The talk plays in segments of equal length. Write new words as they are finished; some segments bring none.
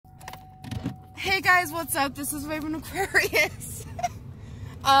Hey guys, what's up? This is Raven Aquarius.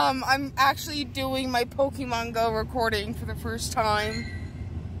 I'm actually doing my Pokemon Go recording for the first time.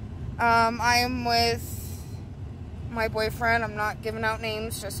 I am with my boyfriend. I'm not giving out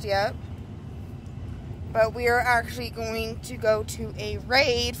names just yet. But we are actually going to go to a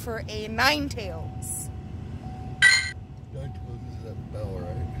raid for a Ninetales. Ninetales is that bell,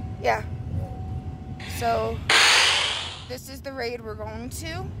 right? Yeah. So, this is the raid we're going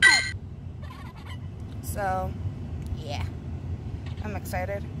to. So, yeah. I'm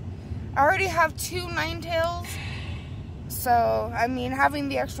excited. I already have 2 Ninetales. So, I mean, having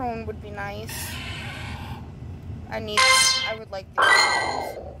the extra one would be nice. I would like these.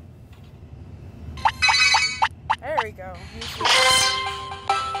 There we go. I'm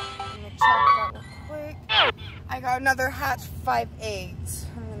gonna check that real quick. I got another hatch 5 eggs.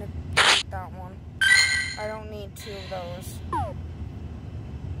 I'm gonna take that one. I don't need 2 of those.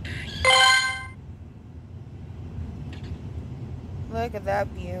 Look at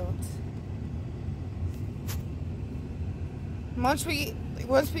that beaut. Once we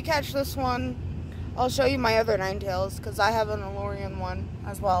catch this one, I'll show you my other Ninetales, because I have an Alolan one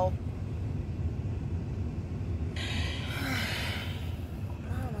as well. Oh,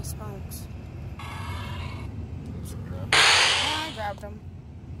 my spikes. I grabbed them.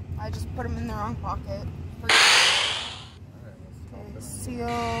 I just put them in the wrong pocket. Okay,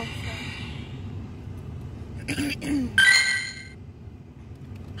 seal.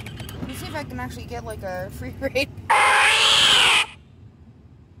 Let me see if I can actually get like a free raid.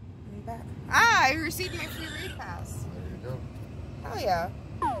 I received my free raid pass. There you go. Hell yeah.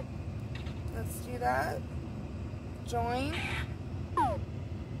 Let's do that. Join.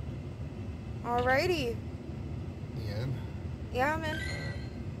 Alrighty. Ian? Yeah, man.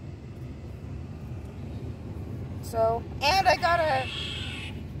 So, and I gotta,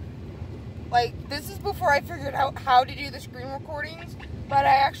 like, this is before I figured out how to do the screen recordings, but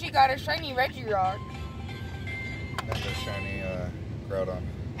I actually got a shiny Regirock. And a shiny Groudon.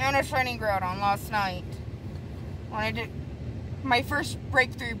 And a shiny Groudon last night. When I did my first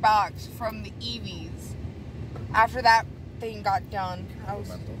breakthrough box from the Eevees. After that thing got done, I was...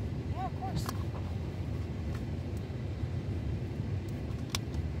 Yeah, of course.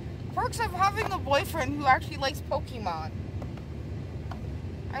 Perks of having a boyfriend who actually likes Pokemon.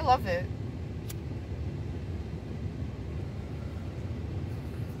 I love it.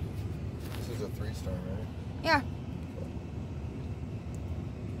 This is a 3-star, right? Yeah.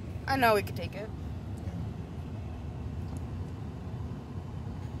 I know we could take it.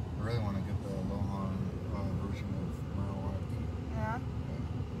 I really want to get the Alolan version of Marowak. Yeah.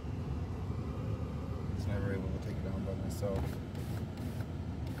 I was never able to take it down by myself.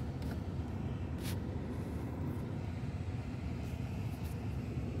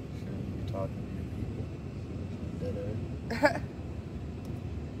 Talking to your people. Dead air.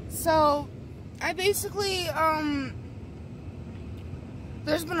 So, I basically,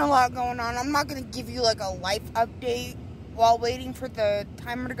 there's been a lot going on. I'm not going to give you, like, a life update while waiting for the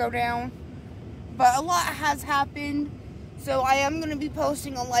timer to go down. But a lot has happened. So, I am going to be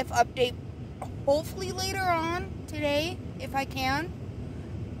posting a life update hopefully later on today, if I can.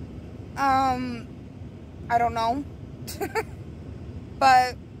 I don't know.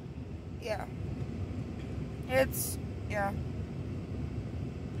 But... yeah. Yeah.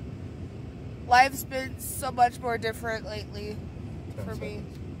 Life's been so much more different lately for me.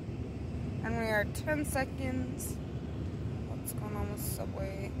 And we are 10 seconds. What's going on with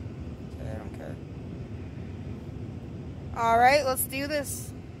Subway? Okay, I don't care. Alright, let's do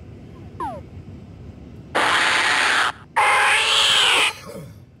this. Oh,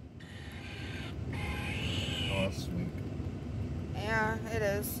 that's sweet. Yeah, it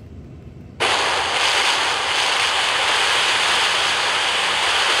is.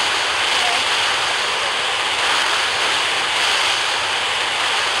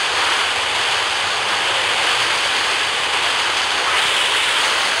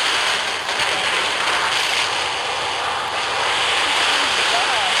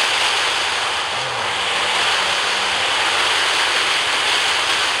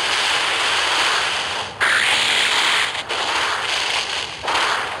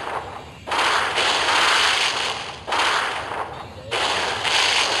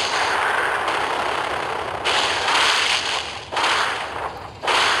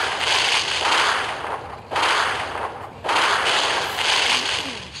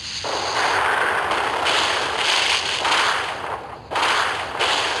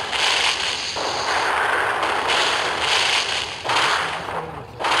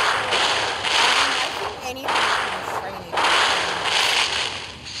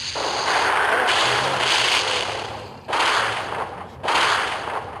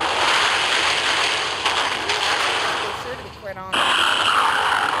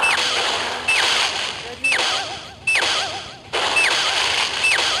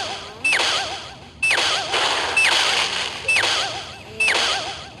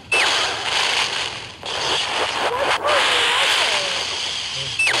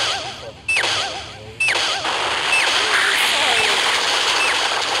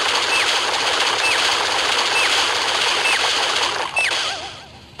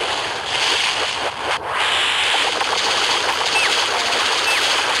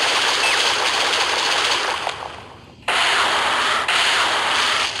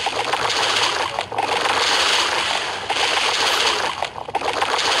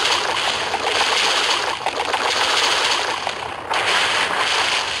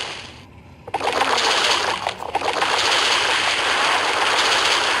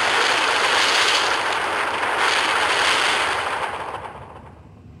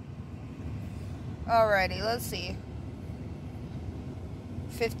 Alrighty, let's see.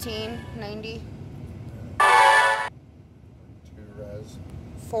 15.90. 2 res.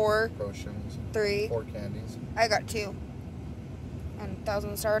 4 Potions. 3. 4 candies. I got 2. And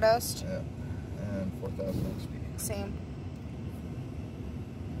 1,000 Stardust. Yeah. And 4,000 XP. Same.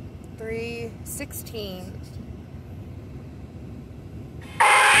 3. 16. 16.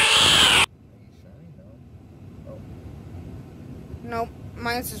 Nope.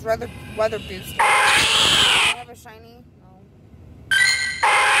 Mine's just weather boosted. Do I have a shiny? No.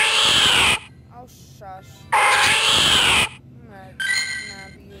 Oh, shush.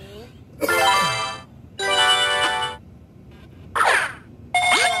 Nab you. That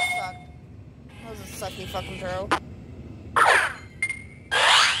sucked. That was a sucky fucking throw.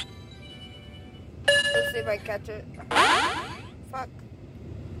 Let's see if I catch it. Fuck.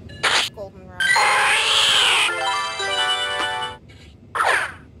 Goldenrod.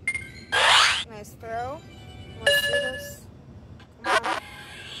 Nice throw. Let's do this. Come on.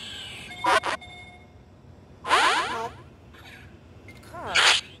 Nope. God.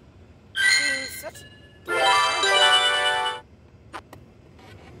 Being such a...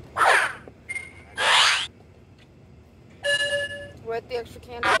 With the extra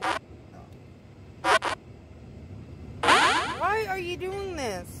candy. Why are you doing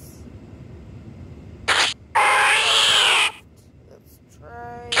this? Let's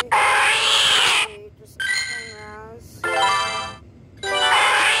try. Just plain Raz.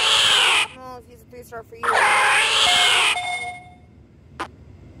 Well, if he's a 3-star for you.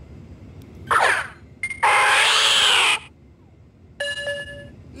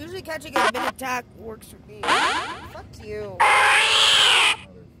 Usually catching a mid attack works for me. Fuck you. You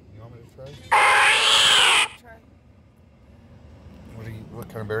want me to try? Try. What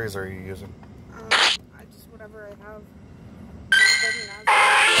kind of berries are you using? I just whatever I have.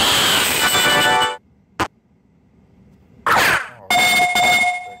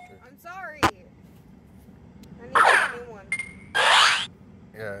 I'm sorry. I need a new one.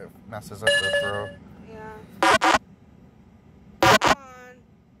 Yeah, it messes up the throw. Yeah. Come on.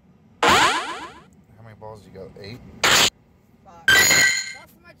 How many balls do you got? 8? Fuck.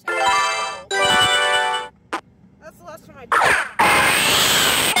 That's my channel. That's the last one I did.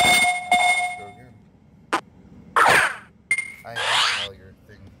 Let's go again. I hate how your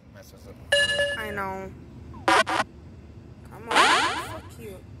thing messes up the throw. I know. Come on. Fuck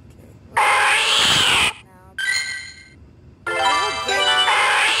you. Okay. Now. I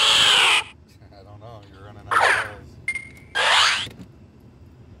don't know. You're running out of balls.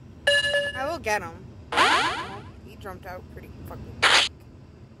 I will get him. He jumped out pretty fucking quick.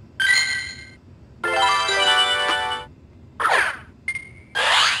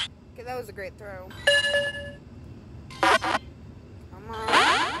 Okay, that was a great throw. Come on.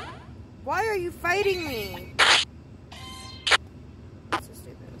 Why are you fighting me? Let's just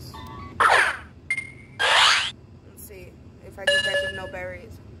do this. Let's see if I can catch him. No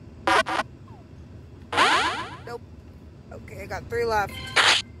berries. Nope. Okay, I got 3 left.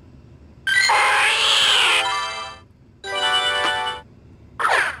 That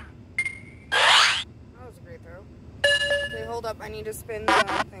was a great throw. Okay, hold up. I need to spin the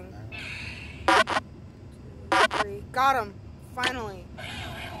thing. 2, 3. Got him. Finally.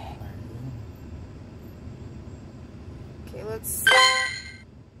 Okay, let's see.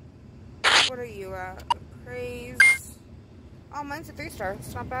 What are you at? Praise. Oh, mine's a 3-star.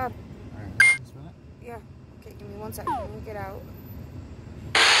 It's not bad. Alright, spin it. Yeah. Okay, give me 1 second. Let me get out.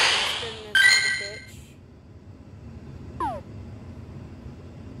 Spin this little bitch.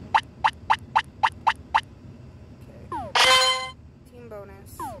 Okay. Team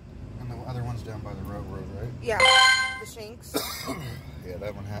bonus. And the other one's down by the road, right? Yeah. The Shanks. Yeah,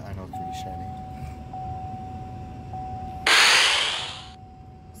 that one I know it's pretty shiny.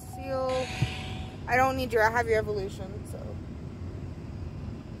 Seal. I don't need your. I have your evolution, so.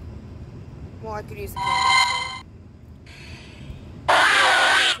 Well, I could use the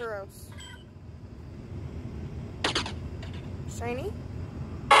churros. Shiny.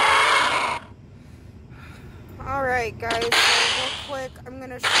 Alright, guys. So real quick, I'm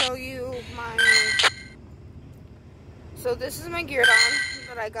gonna show you my. So this is my Gyarados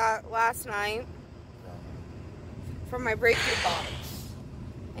that I got last night from my breakthrough box.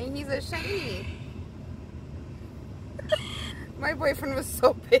 And he's a shiny. My boyfriend was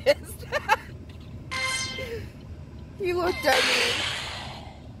so pissed. He looked at me.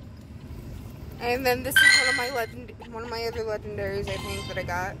 And then this is one of my other legendaries, I think, that I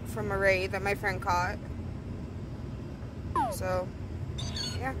got from a raid that my friend caught. So,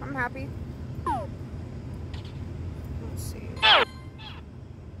 yeah, I'm happy. Let's see.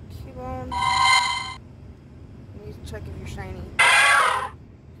 Cubone. check if you're shiny. Can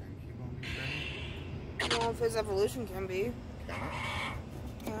keep on being shiny? Well, if his evolution can be. Can it?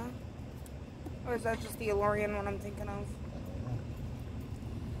 Yeah. Or is that just the Alorian one I'm thinking of?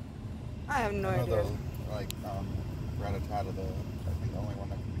 I have no idea. Though, like, Rattata, I think the only one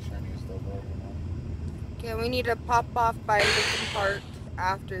that can be shiny is the Alorian one. Okay, we need to pop off by Lincoln Park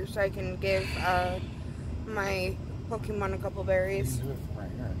after so I can give my Pokemon a couple You berries. can do it from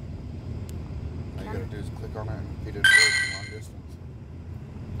right here. All you gotta do is click on it and feed it from long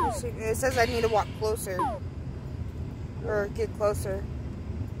distance. It says I need to walk closer. Or get closer.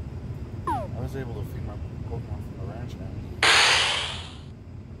 I was able to feed my Pokemon from the ranch now.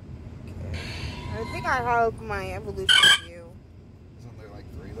 Okay. I think I have my evolution view. Isn't there like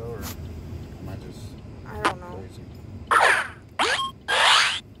 3 though, or am I just I don't know. crazy?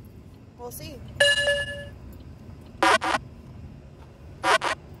 We'll see.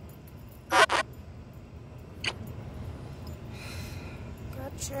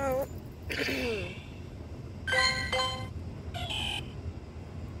 Gotcha.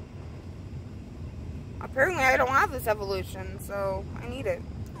 Apparently I don't have this evolution, so I need it.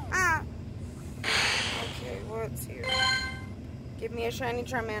 Ah! Okay, what's here? Give me a shiny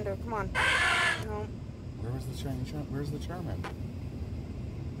Charmander, come on. No, Where was the shiny Where's the Charmander?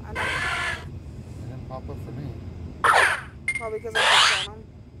 I don't. It didn't pop up for me. Probably because I clicked on them.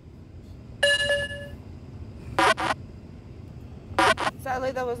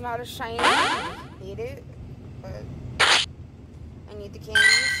 Sadly, that was not a shiny. I hate it, but I need the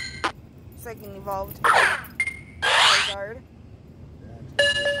candies so I can evolve to Charizard.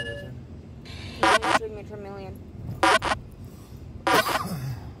 Yeah, Charmeleon.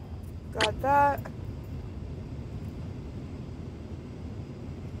 Got that.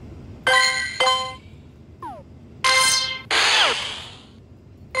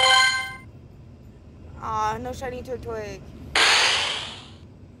 Aw, no shiny Turtwig.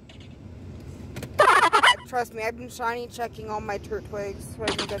 Trust me, I've been shiny checking all my Turtwigs so I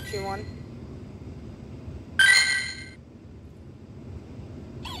can get you one.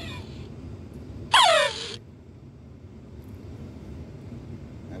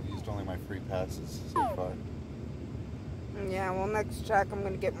 I've used only my free passes so far. Yeah, well, next check I'm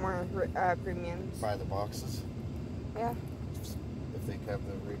gonna get more premiums. Buy the boxes. Yeah. If they have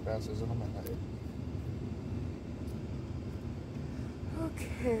the free passes in them,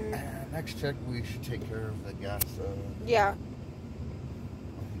 Okay. next check we should take care of the gas. Yeah.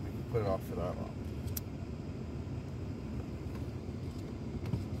 We can put it off for that long.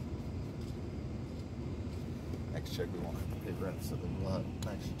 Next check we won't have to pay rent, so we'll have an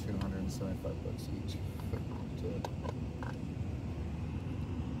extra $275 each.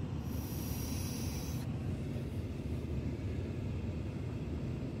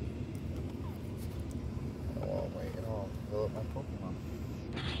 Fill up my Pokemon.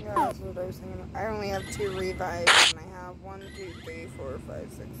 Yeah, that's what I was thinking. I only have 2 revives, and I have 1, 2, 3, 4,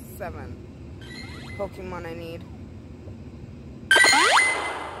 5, 6, 7 Pokemon I need.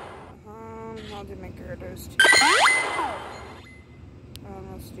 I'll do my Gyarados too.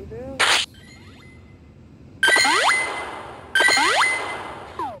 Let's do this.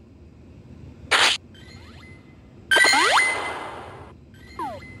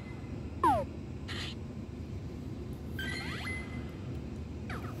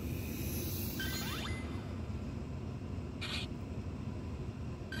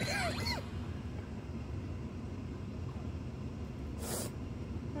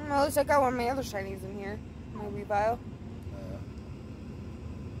 Well, at least I got one of my other shinies in here. My Weavile.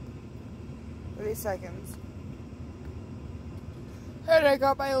 30 seconds. And I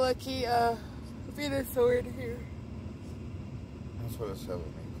got my lucky Venusaur here. That's what it's having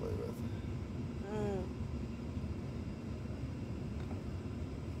me play with.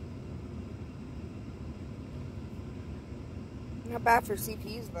 Not bad for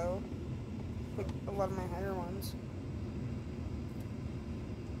CPs though. Like a lot of my higher ones.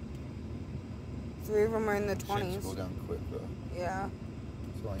 3 of them are in the 20s. Shit's go down quick though. Yeah.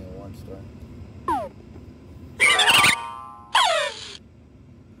 It's only a 1-star.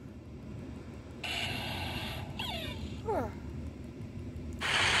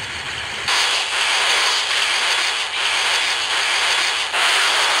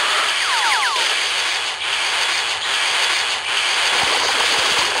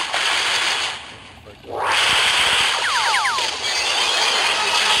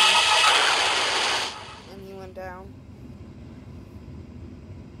 And he went down.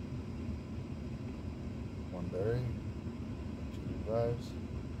 1 berry, 2 revives.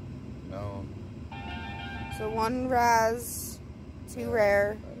 No. So 1 Raz, 2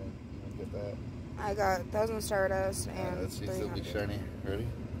 rare. I didn't even get that. I got 1,000 Stardust Yeah, and let's see if it'll be 300. shiny. Ready?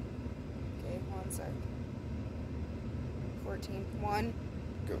 Okay, 1 sec. 14. 1.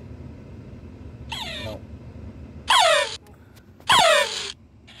 Go. No.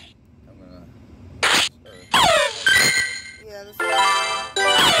 I'm gonna. Yeah, this one.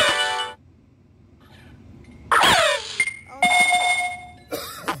 Oh, no.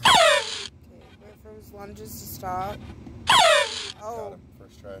 Okay, wait for his lunges to stop. Got Oh. him.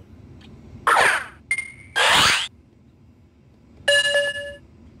 First try.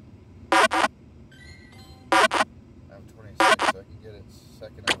 I have 26, so I can get its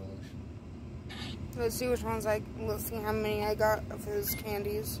second evolution. Let's see which ones let's see how many I got of his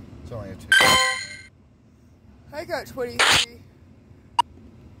candies. It's only a 2. I got 23.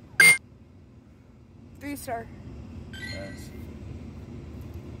 3-star. Nice.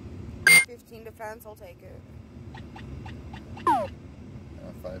 15 defense, I'll take it.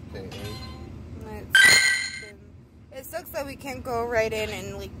 5K8. It sucks that we can't go right in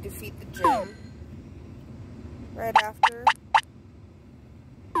and like defeat the gym right after.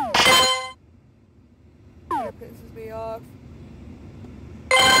 That pisses me off.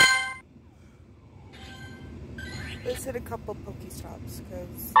 Let's hit a couple Pokestops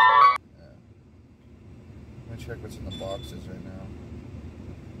because. Yeah. Let me check what's in the boxes right now.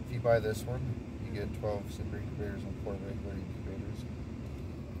 If you buy this one, you get 12 super incubators and 4 regular incubators.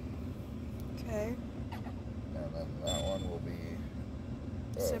 Okay. And then that one will be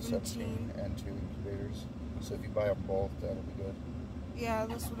 17 and 2 incubators. So if you buy them both, that'll be good. Yeah,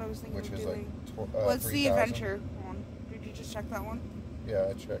 that's what I was thinking Which of is doing. like What's 3,000. the adventure one? Did you just check that one? Yeah,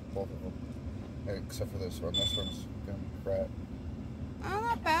 I checked both of them. Except for this one. This one's gonna be crap. Oh,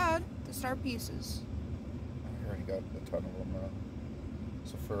 not bad. The star pieces. I already got a ton of them now.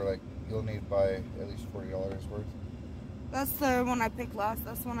 So for like, you'll need to buy at least $40 worth. That's the one I picked last.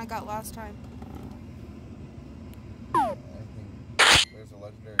 That's the one I got last time. I think there's a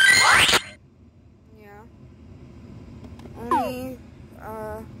legendary. Yeah. Only,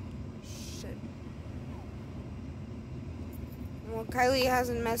 shit. Well, Kylie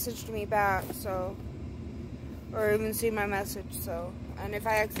hasn't messaged me back, so, or even seen my message, so, and if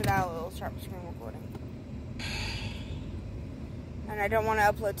I exit out, it'll start screen recording. And I don't want to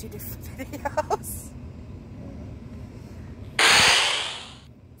upload 2 different videos.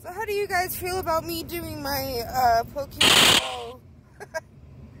 So how do you guys feel about me doing my, Pokemon Go?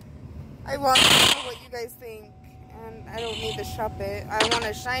 I want to know what you guys think. And I don't need the Shuppet. I want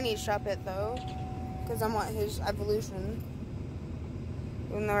a shiny Shuppet though. Because I want his evolution.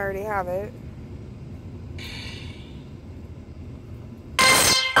 Even though I already have it.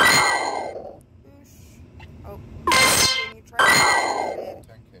 Oh. Can you try it?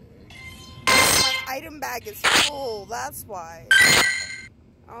 10K8. My item bag is full. That's why.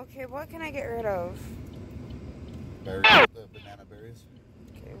 Okay, what can I get rid of? Berries, the banana berries.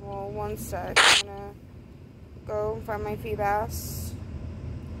 Okay, well, 1 sec. I'm gonna go and find my Feebas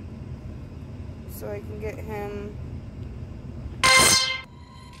so I can get him.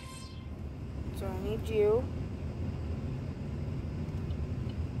 So I need you.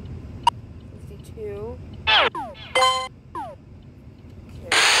 52. Okay.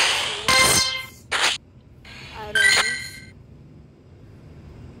 Items.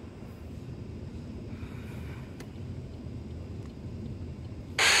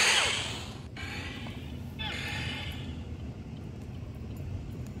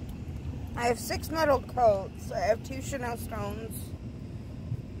 I have 6 metal coats. I have 2 Chanel stones.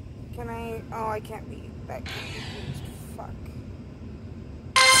 Can I? Oh, I can't be. That can't be used. Fuck.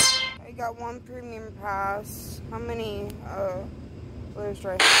 I got 1 premium pass. How many players do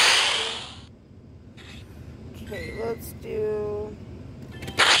I have? Okay, let's do.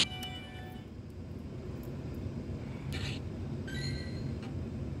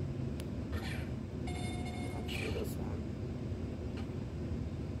 Let's do this one.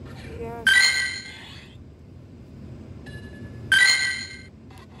 Yes.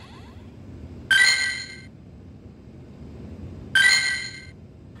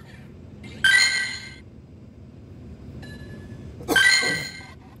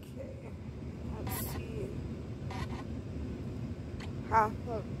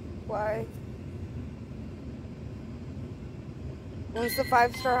 Why? When's the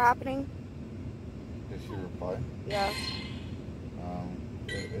 5-star happening? Is your reply? Yeah.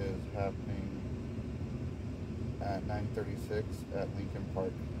 It is happening at 9:36 at Lincoln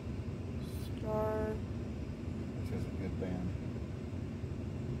Park. Star. Which is a good band.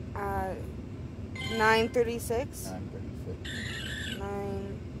 9:36. 9:36.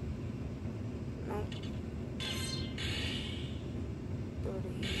 9. No.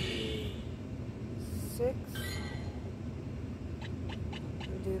 36.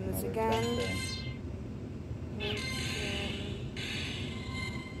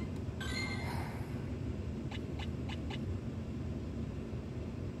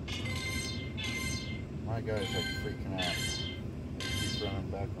 My guy's like freaking out. He's running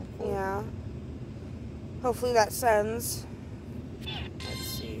back and forth. Yeah. Hopefully that sends. Let's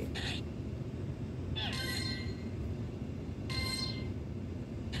see.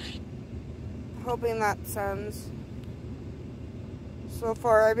 Hoping that sends. So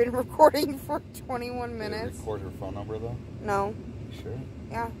far, I've been recording for 21 minutes. Did it record her phone number though? No. You sure?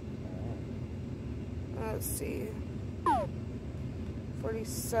 Yeah. Alright. Let's see.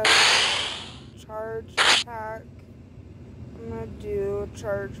 47. Charge pack. I'm gonna do a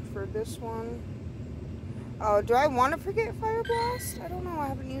charge for this one. Oh, do I want to forget Fire Blast? I don't know. I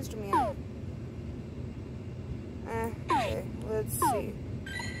haven't used them yet. Okay, let's see.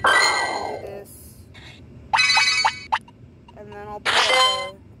 I'll do this. And then I'll put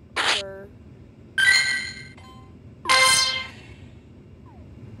the other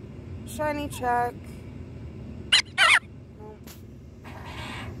shiny check. Nope.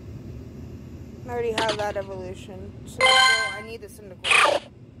 I already have that evolution. So I need the Cyndaquil.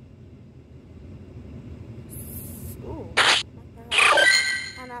 Ooh, not bad.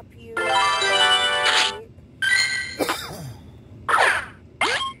 One up you. Oh,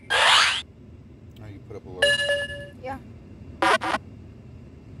 you put up a load? Yeah. Come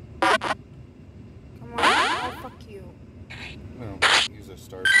on. Oh, fuck you. No, use a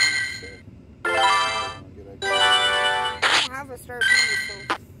star piece. I don't have a star piece, so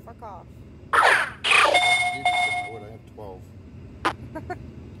fuck off. I would. I have 12.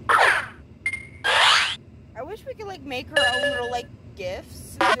 I wish we could like make our own little like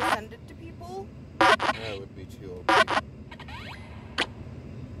gifts and just send it to people. That would be too OP.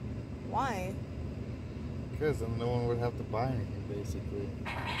 Why? Because then no one would have to buy anything, basically.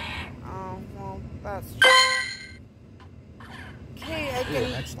 Oh, well, that's true. Okay, I Ooh, an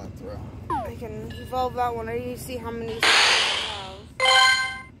can. excellent throw. I can evolve that one. I need to see how many I have.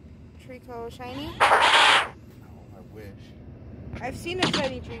 Trico shiny. Oh, I wish. I've seen a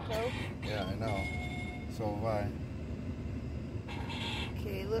shiny Trico. Yeah, I know. So have I.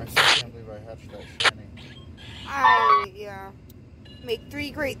 Okay, I let's. still can't believe I hatched that shiny. Yeah. Make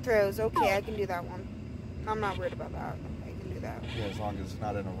 3 great throws. Okay, I can do that one. I'm not worried about that. I can do that. Yeah, as long as it's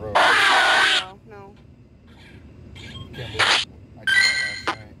not in a row. No. Can't believe I did that last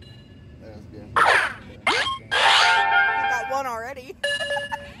night. That was good. I got one already.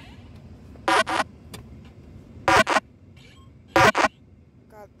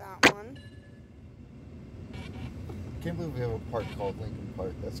 Got that one. Can't believe we have a park called Lincoln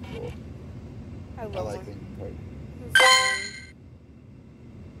Park. That's cool. I I love like one. Lincoln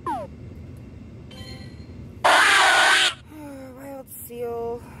Park. Wild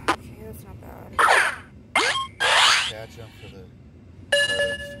seal. Okay, that's not bad. Catch them for the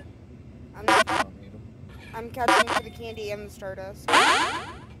Stardust. I don't need them. I'm catching for the candy and the Stardust.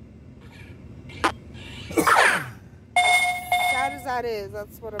 Sad as that is,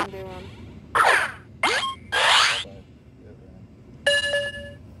 that's what I'm doing.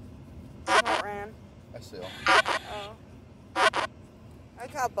 It ran. I seal. Oh. I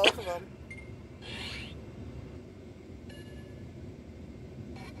got both of them.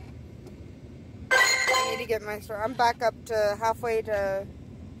 I need to get my store. I'm back up to halfway to.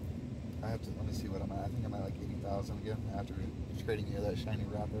 I have to, let me see what I'm at. I think I'm at like 80,000 again after trading you that shiny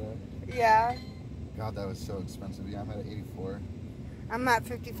Rapidash. Yeah. God, that was so expensive. Yeah, I'm at 84. I'm at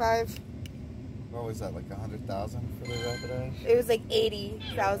 55. What was that, like 100,000 for the Rapidash? It was like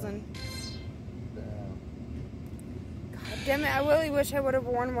 80,000. Damn. God damn it! I really wish I would have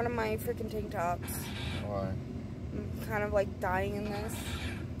worn one of my freaking tank tops. Why? I'm kind of like dying in this.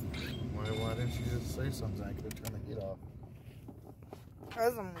 Why didn't you just say something? I could have turned the heat off.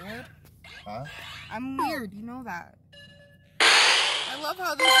 Because I'm weird. Huh? I'm weird, you know that. I love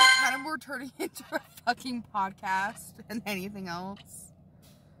how this is kind of more turning into a fucking podcast than anything else.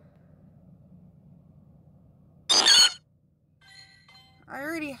 I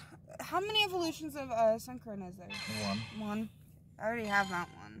already... How many evolutions of Sunkern is there? One. I already have that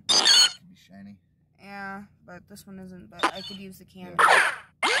one. Could be shiny. Yeah, but this one isn't, but I could use the candy. Yeah.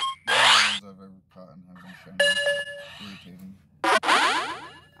 The only ones I've ever caught and have been shiny. Irritating.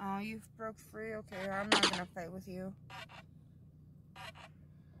 Oh, you've broke free? Okay, I'm not gonna fight with you.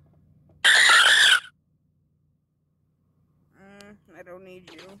 I don't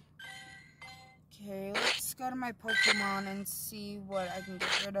need you. Okay, let's go to my Pokemon and see what I can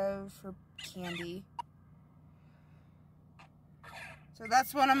get rid of for candy. So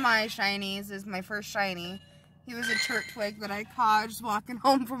that's one of my shinies, is my first shiny. He was a Turtwig that I caught just walking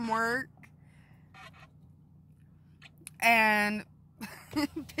home from work. And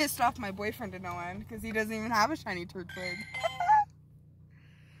pissed off my boyfriend to no end because he doesn't even have a shiny Turtwig.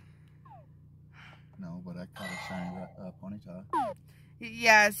 No, but I caught a shiny Ponyta.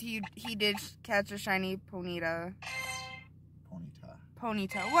 Yes, he did catch a shiny Ponyta.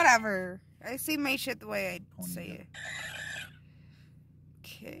 Ponyta, whatever. I say my shit the way I say it.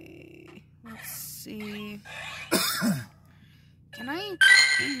 Okay, let's see. Can I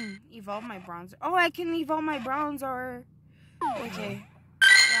evolve my Bronzor? Oh, I can evolve my Bronzor. Okay,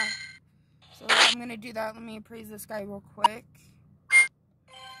 yeah. So I'm gonna do that. Let me appraise this guy real quick.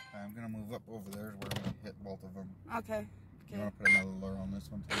 I'm gonna move up over there where I'm gonna hit both of them. Okay. You wanna put another lure on this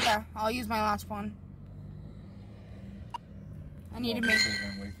one too? Yeah, I'll use my last one. I need to make.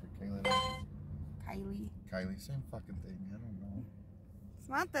 Wait for Kylie, same fucking thing. I don't know. It's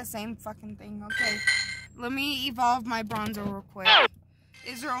not the same fucking thing. Okay, let me evolve my Bronzor real quick.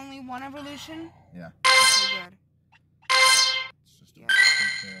 Is there only one evolution? Yeah. Okay, good. It's just a big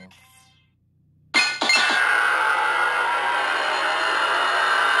tail.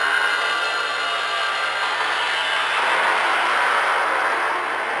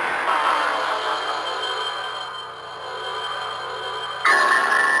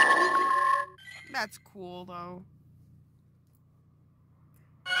 That's cool, though.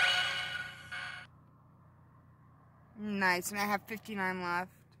 Nice, and I have 59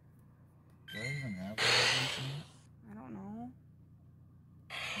 left. Do I even have that evolution? I don't know.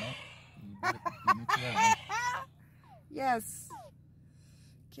 Nope. You need to have one. Yes.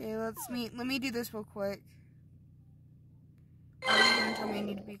 Okay, let me do this real quick. Are you gonna tell me I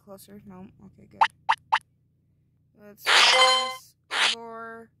need to be closer? No? Okay, good. Let's do this.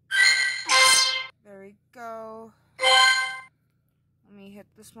 Lure. There we go. Let me hit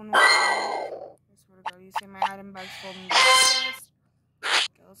this one real quick. I swear to God, you say my item bag's full and this.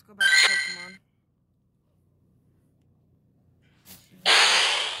 Okay, let's go back to Pokemon.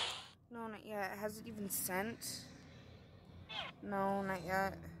 No, not yet. Has it even sent? No, not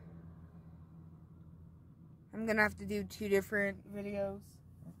yet. I'm gonna have to do 2 different videos.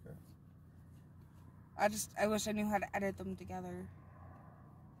 Okay. I wish I knew how to edit them together.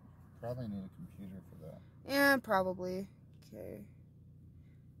 Probably need a computer for that. Yeah, probably. Okay.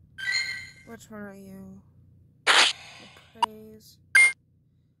 Which one are you? Praise. Oh,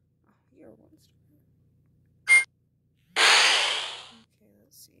 you're 1 star. Okay,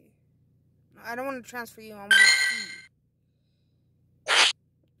 let's see. No, I don't want to transfer you. I want to see.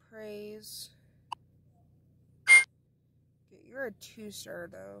 Praise. Okay, you're a 2-star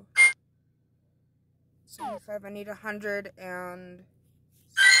though. 75. I need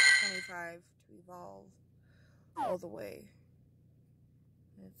 125 to evolve all the way.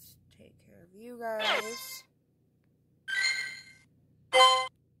 Let's take care of you guys.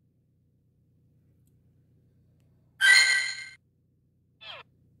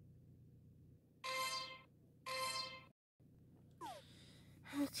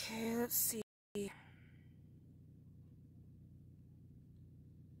 Okay, let's see.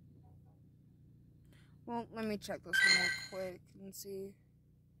 Well, let me check this one real quick and see.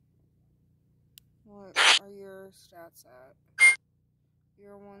 What are your stats at?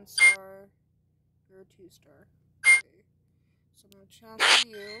 You're 1 star. You're a 2-star. Okay. So I'm gonna transfer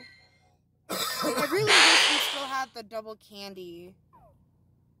you. I really wish we still had the double candy.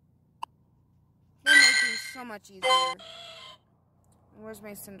 That would make things so much easier. Where's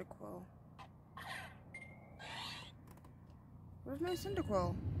my Cyndaquil? Where's my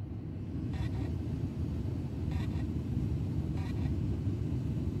Cyndaquil?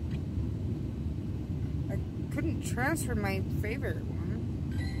 I couldn't transfer my favorite one.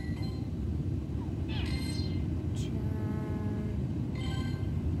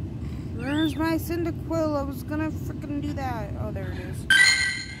 Where's my Cyndaquil? I was gonna freaking do that. Oh, there it is. Did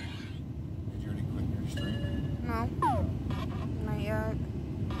you already quit your stream? No. Not yet.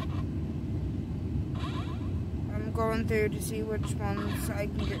 I'm going through to see which ones I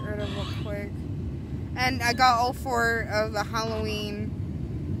can get rid of real quick. And I got all 4 of the Halloween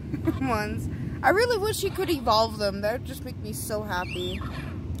ones. I really wish you could evolve them. That would just make me so happy.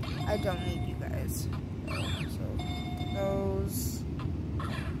 I don't need you guys. So, those.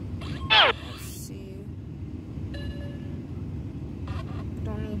 Let's see.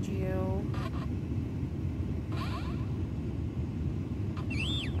 Don't need you.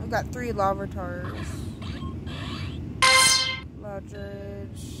 I've got 3 Larvitars.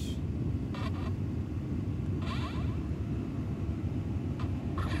 Lodridge.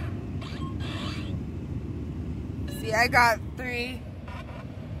 See, I got 3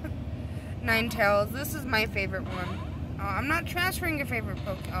 Ninetales. This is my favorite one. I'm not transferring your favorite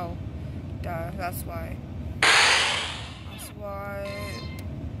Pokemon. Oh, duh. That's why. That's why.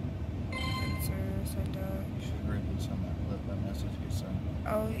 Answer, send out. You should read that message you sent.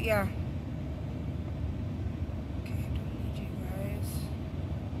 Oh, yeah.